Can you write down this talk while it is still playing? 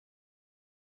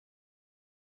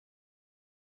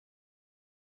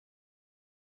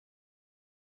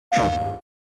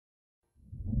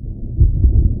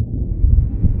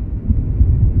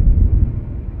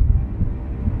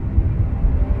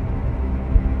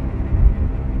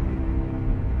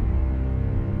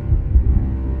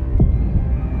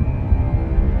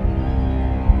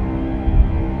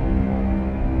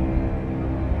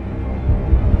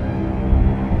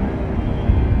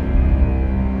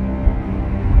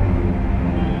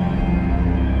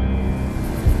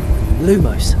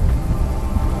Lumos.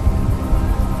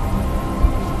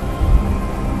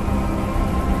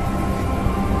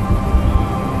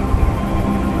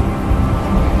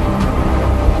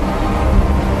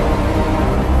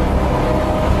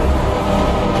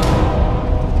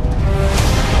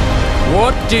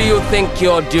 What do you think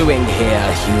you're doing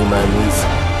here, humans?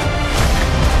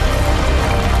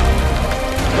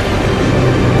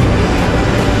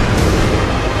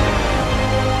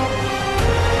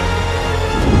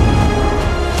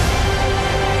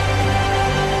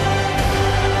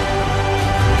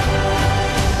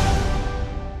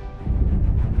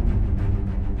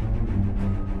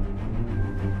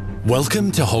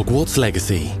 Welcome to Hogwarts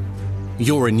Legacy.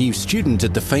 You're a new student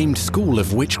at the famed School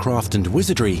of Witchcraft and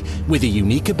Wizardry with a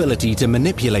unique ability to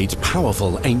manipulate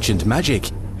powerful ancient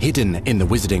magic hidden in the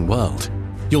wizarding world.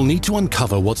 You'll need to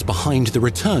uncover what's behind the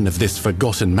return of this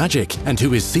forgotten magic and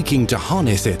who is seeking to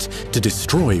harness it to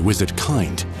destroy wizard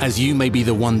kind, as you may be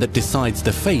the one that decides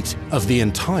the fate of the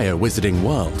entire wizarding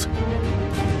world.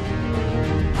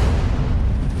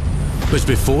 But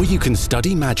before you can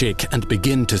study magic and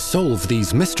begin to solve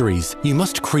these mysteries, you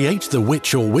must create the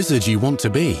witch or wizard you want to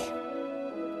be.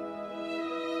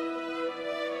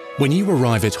 When you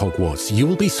arrive at Hogwarts, you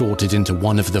will be sorted into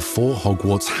one of the 4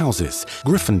 Hogwarts houses: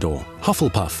 Gryffindor,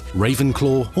 Hufflepuff,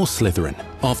 Ravenclaw, or Slytherin.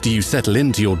 After you settle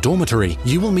into your dormitory,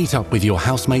 you will meet up with your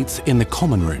housemates in the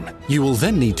common room. You will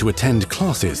then need to attend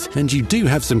classes, and you do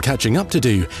have some catching up to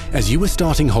do, as you were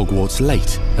starting Hogwarts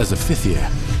late as a 5th year.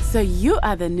 So you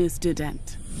are the new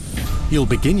student. You'll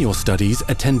begin your studies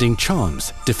attending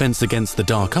Charms, Defense Against the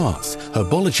Dark Arts,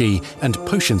 Herbology, and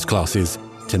Potions classes,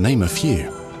 to name a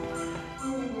few.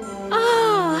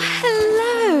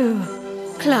 Hello,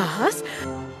 class.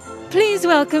 Please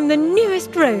welcome the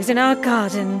newest rose in our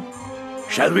garden.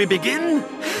 Shall we begin?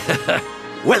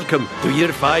 Welcome to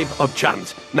Year 5 of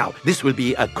Charms. Now, this will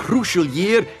be a crucial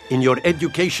year in your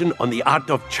education on the art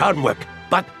of charm work,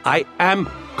 but I am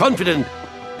confident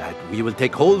that we will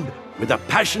take hold with the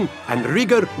passion and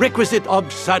rigor requisite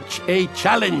of such a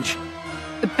challenge.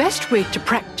 The best way to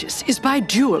practice is by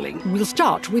dueling. We'll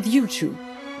start with you two.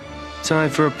 Time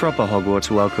for a proper Hogwarts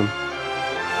welcome.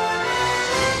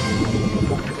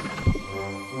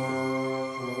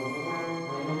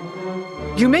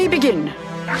 You may begin.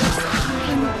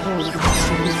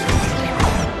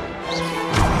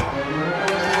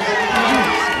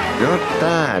 Not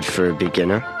bad for a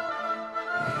beginner.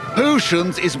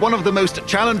 Potions is one of the most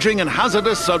challenging and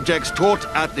hazardous subjects taught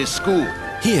at this school.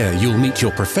 Here you'll meet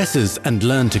your professors and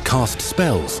learn to cast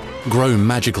spells, grow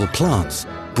magical plants,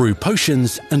 brew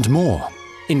potions, and more.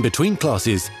 In between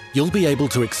classes, you'll be able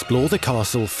to explore the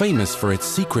castle famous for its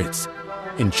secrets,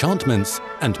 enchantments,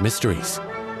 and mysteries.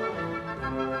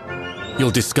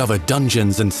 You'll discover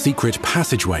dungeons and secret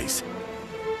passageways,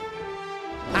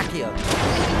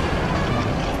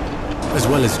 as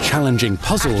well as challenging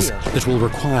puzzles that will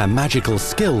require magical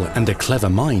skill and a clever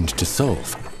mind to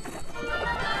solve.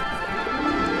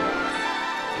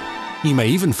 You may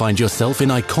even find yourself in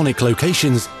iconic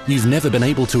locations you've never been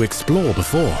able to explore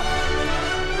before.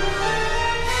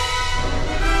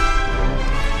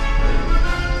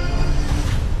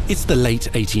 It's the late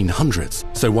 1800s,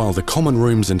 so while the common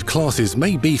rooms and classes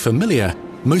may be familiar,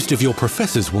 most of your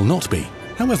professors will not be.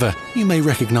 However, you may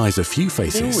recognize a few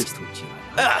faces.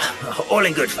 All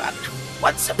in good fun.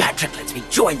 Once Sir Patrick lets me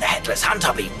join the Headless Hunt,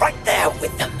 I'll be right there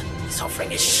with them. This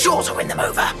offering is sure to win them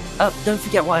over. Don't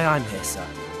forget why I'm here, sir.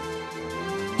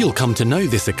 You'll come to know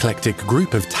this eclectic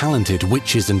group of talented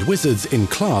witches and wizards in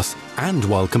class and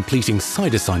while completing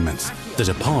side assignments that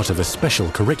are part of a special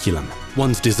curriculum,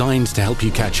 ones designed to help you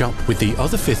catch up with the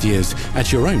other 5th years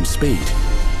at your own speed.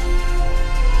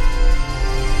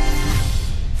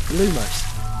 Lumos.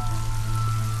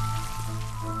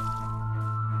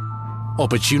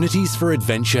 Opportunities for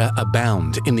adventure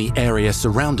abound in the area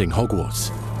surrounding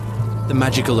Hogwarts. The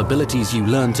magical abilities you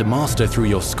learn to master through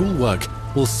your schoolwork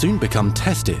will soon become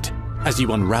tested as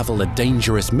you unravel a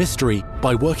dangerous mystery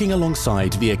by working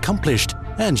alongside the accomplished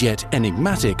and yet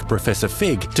enigmatic Professor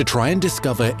Fig to try and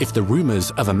discover if the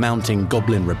rumors of a mounting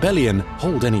goblin rebellion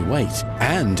hold any weight,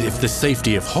 and if the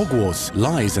safety of Hogwarts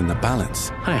lies in the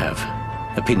balance. I have.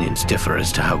 Opinions differ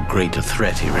as to how great a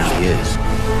threat he really is.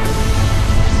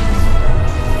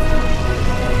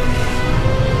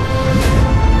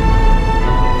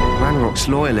 Hogwarts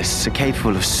loyalists are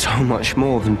capable of so much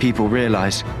more than people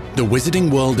realize. The wizarding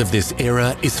world of this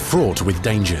era is fraught with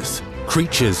dangers.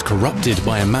 Creatures corrupted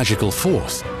by a magical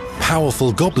force,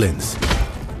 powerful goblins,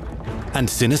 and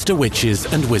sinister witches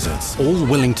and wizards, all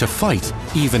willing to fight,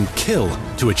 even kill,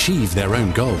 to achieve their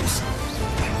own goals.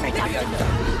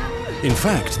 In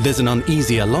fact, there's an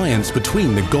uneasy alliance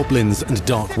between the goblins and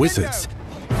dark wizards.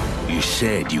 You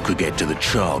said you could get to the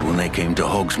child when they came to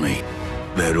Hogsmeade.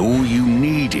 That all you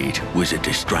needed was a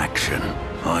distraction.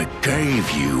 I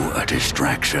gave you a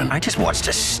distraction. I just watched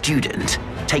a student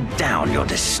take down your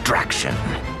distraction.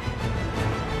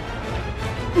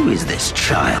 Who is this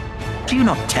child? Are you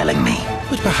not telling me?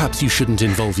 But perhaps you shouldn't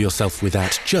involve yourself with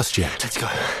that just yet. Let's go.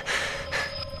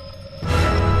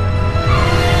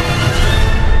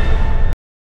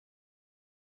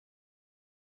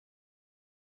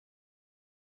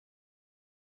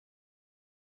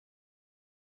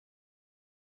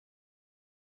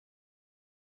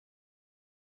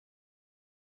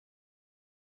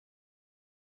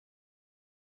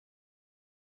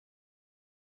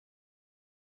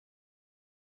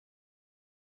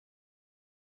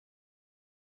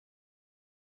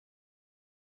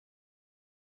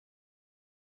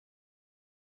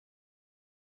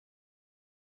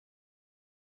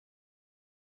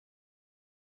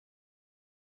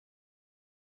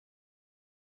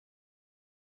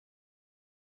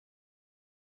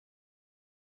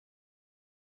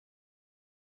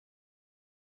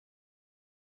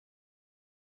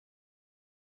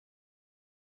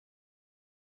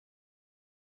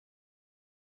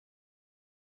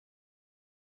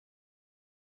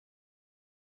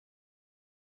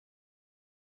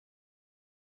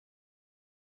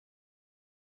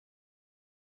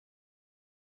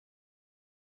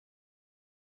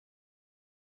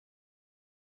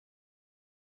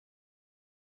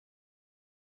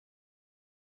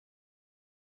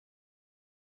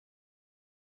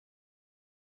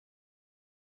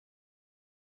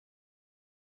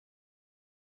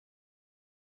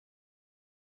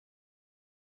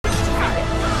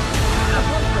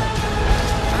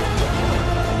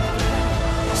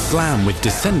 Slam with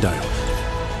Descendo,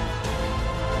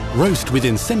 Roast with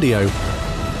Incendio,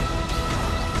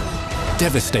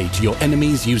 devastate your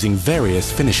enemies using various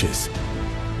finishes.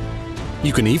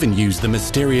 You can even use the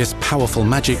mysterious, powerful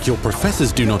magic your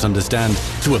professors do not understand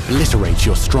to obliterate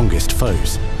your strongest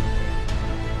foes.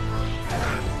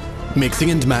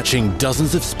 Mixing and matching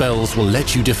dozens of spells will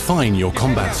let you define your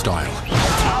combat style.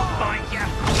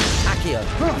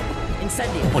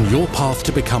 On your path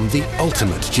to become the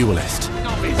ultimate duelist.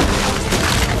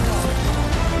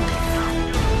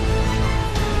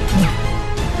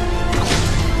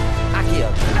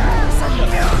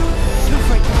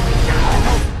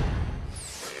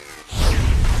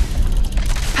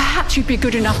 Perhaps you'd be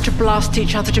good enough to blast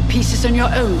each other to pieces on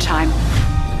your own time.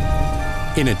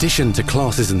 In addition to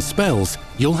classes and spells,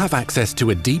 you'll have access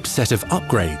to a deep set of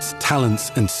upgrades,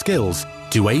 talents, and skills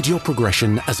to aid your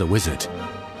progression as a wizard.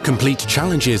 Complete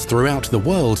challenges throughout the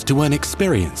world to earn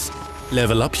experience.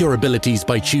 Level up your abilities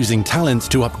by choosing talents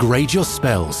to upgrade your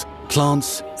spells,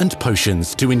 plants, and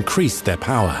potions to increase their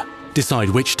power. Decide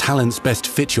which talents best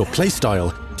fit your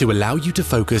playstyle to allow you to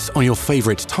focus on your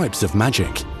favorite types of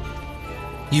magic.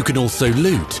 You can also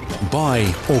loot,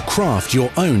 buy, or craft your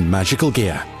own magical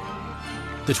gear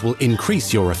that will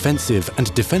increase your offensive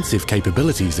and defensive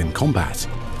capabilities in combat.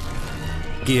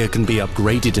 Gear can be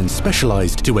upgraded and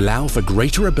specialized to allow for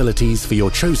greater abilities for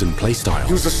your chosen playstyle.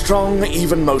 Use a strong,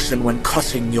 even motion when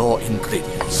cutting your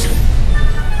ingredients.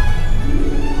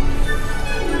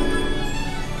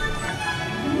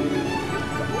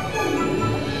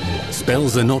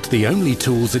 Spells are not the only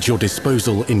tools at your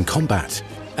disposal in combat.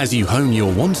 As you hone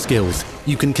your wand skills,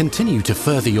 you can continue to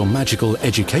further your magical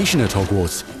education at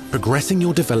Hogwarts, progressing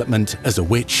your development as a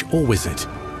witch or wizard.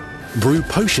 Brew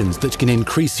potions that can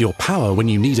increase your power when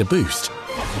you need a boost.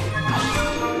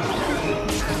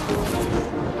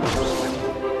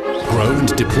 Grow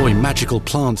and deploy magical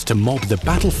plants to mob the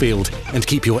battlefield and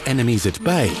keep your enemies at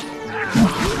bay.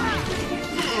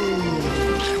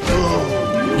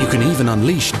 You can even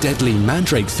unleash deadly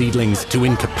mandrake seedlings to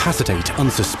incapacitate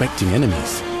unsuspecting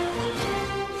enemies.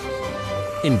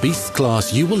 In Beasts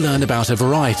class, you will learn about a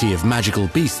variety of magical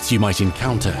beasts you might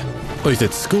encounter, both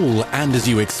at school and as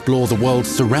you explore the world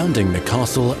surrounding the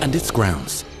castle and its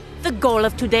grounds. The goal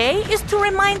of today is to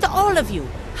remind all of you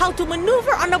how to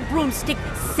maneuver on a broomstick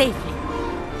safely.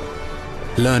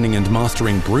 Learning and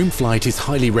mastering broom flight is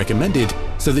highly recommended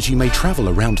so that you may travel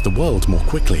around the world more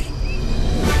quickly.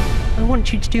 I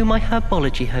want you to do my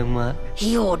herbology homework.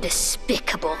 You're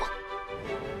despicable.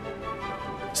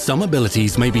 Some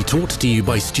abilities may be taught to you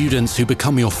by students who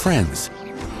become your friends.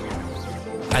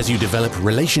 As you develop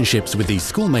relationships with these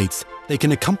schoolmates, they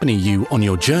can accompany you on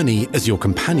your journey as your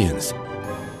companions.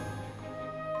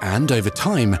 And over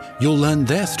time, you'll learn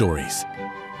their stories.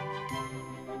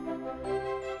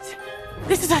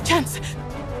 This is our chance.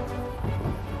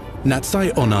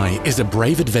 Natsai Onai is a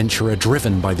brave adventurer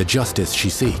driven by the justice she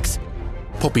seeks.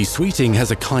 Poppy Sweeting has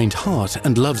a kind heart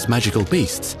and loves magical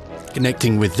beasts,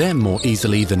 connecting with them more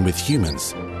easily than with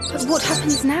humans. But what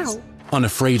happens now?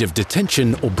 Unafraid of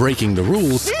detention or breaking the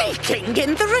rules, Sneaking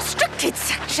in the restricted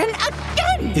section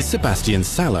again! is Sebastian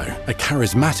Sallow, a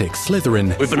charismatic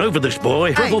Slytherin. We've been over this,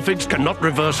 boy. Figs cannot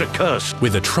reverse a curse.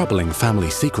 With a troubling family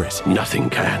secret. Nothing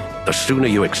can. The sooner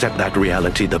you accept that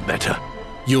reality, the better.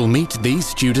 You'll meet these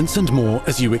students and more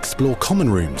as you explore common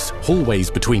rooms,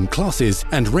 hallways between classes,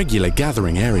 and regular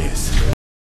gathering areas.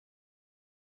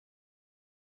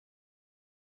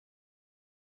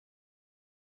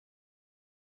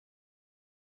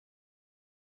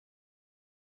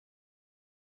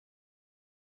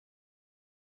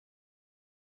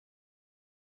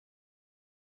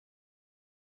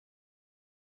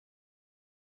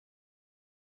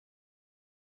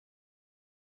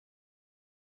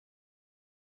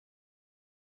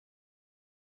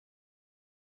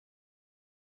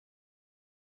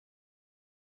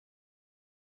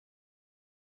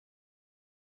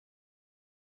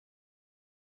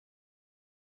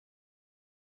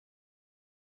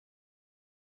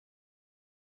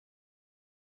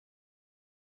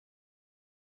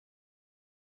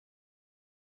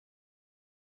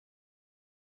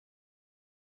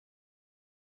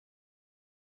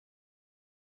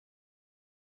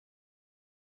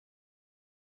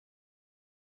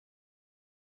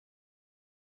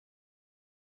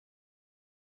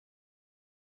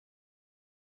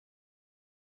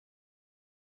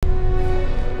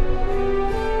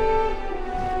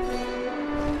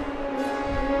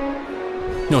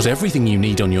 Not everything you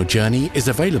need on your journey is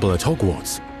available at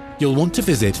Hogwarts. You'll want to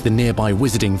visit the nearby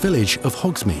wizarding village of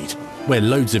Hogsmeade, where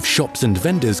loads of shops and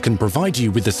vendors can provide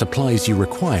you with the supplies you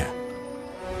require.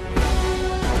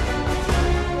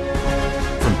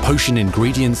 From potion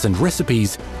ingredients and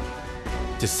recipes,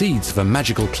 to seeds for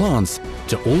magical plants,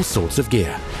 to all sorts of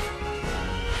gear.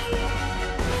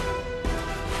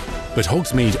 But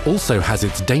Hogsmeade also has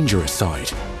its dangerous side.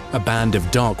 A band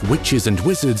of dark witches and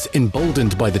wizards,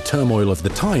 emboldened by the turmoil of the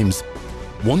times,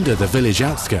 wander the village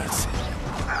outskirts.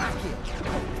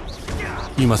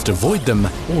 You must avoid them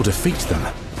or defeat them.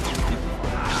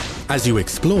 As you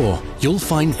explore, you'll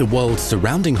find the world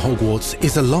surrounding Hogwarts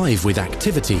is alive with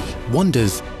activity,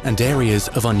 wonders, and areas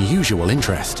of unusual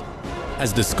interest.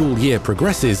 As the school year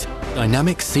progresses,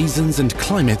 dynamic seasons and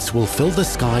climates will fill the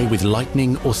sky with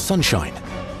lightning or sunshine,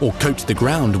 or coat the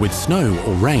ground with snow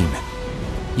or rain.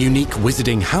 Unique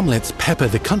wizarding hamlets pepper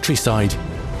the countryside,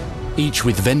 each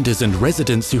with vendors and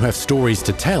residents who have stories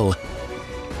to tell,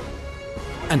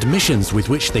 and missions with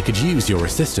which they could use your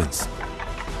assistance.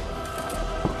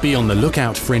 Be on the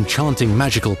lookout for enchanting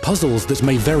magical puzzles that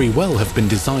may very well have been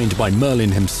designed by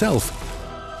Merlin himself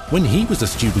when he was a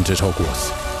student at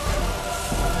Hogwarts.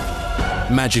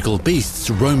 Magical beasts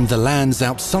roam the lands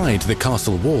outside the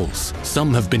castle walls.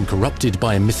 Some have been corrupted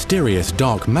by a mysterious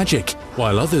dark magic,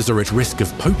 while others are at risk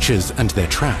of poachers and their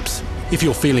traps. If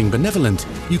you're feeling benevolent,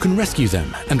 you can rescue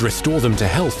them and restore them to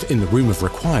health in the Room of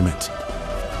Requirement.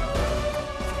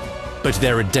 But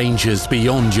there are dangers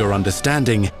beyond your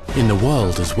understanding in the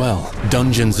world as well.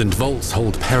 Dungeons and vaults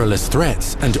hold perilous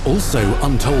threats and also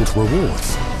untold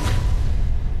rewards.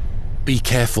 Be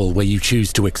careful where you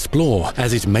choose to explore,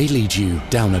 as it may lead you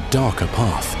down a darker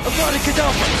path.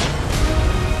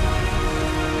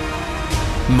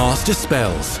 Master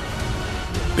spells.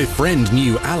 Befriend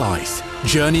new allies.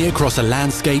 Journey across a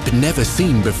landscape never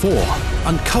seen before.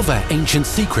 Uncover ancient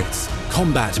secrets.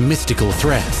 Combat mystical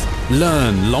threats.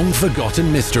 Learn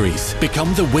long-forgotten mysteries.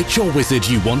 Become the witch or wizard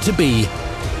you want to be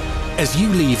as you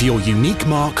leave your unique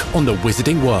mark on the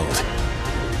wizarding world.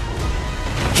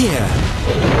 Here,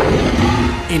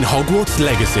 in Hogwarts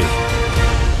Legacy.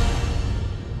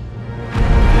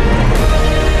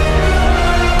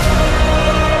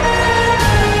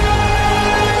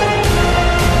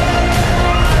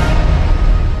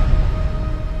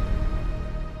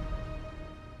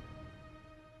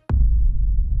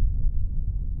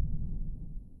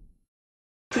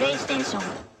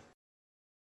 PlayStation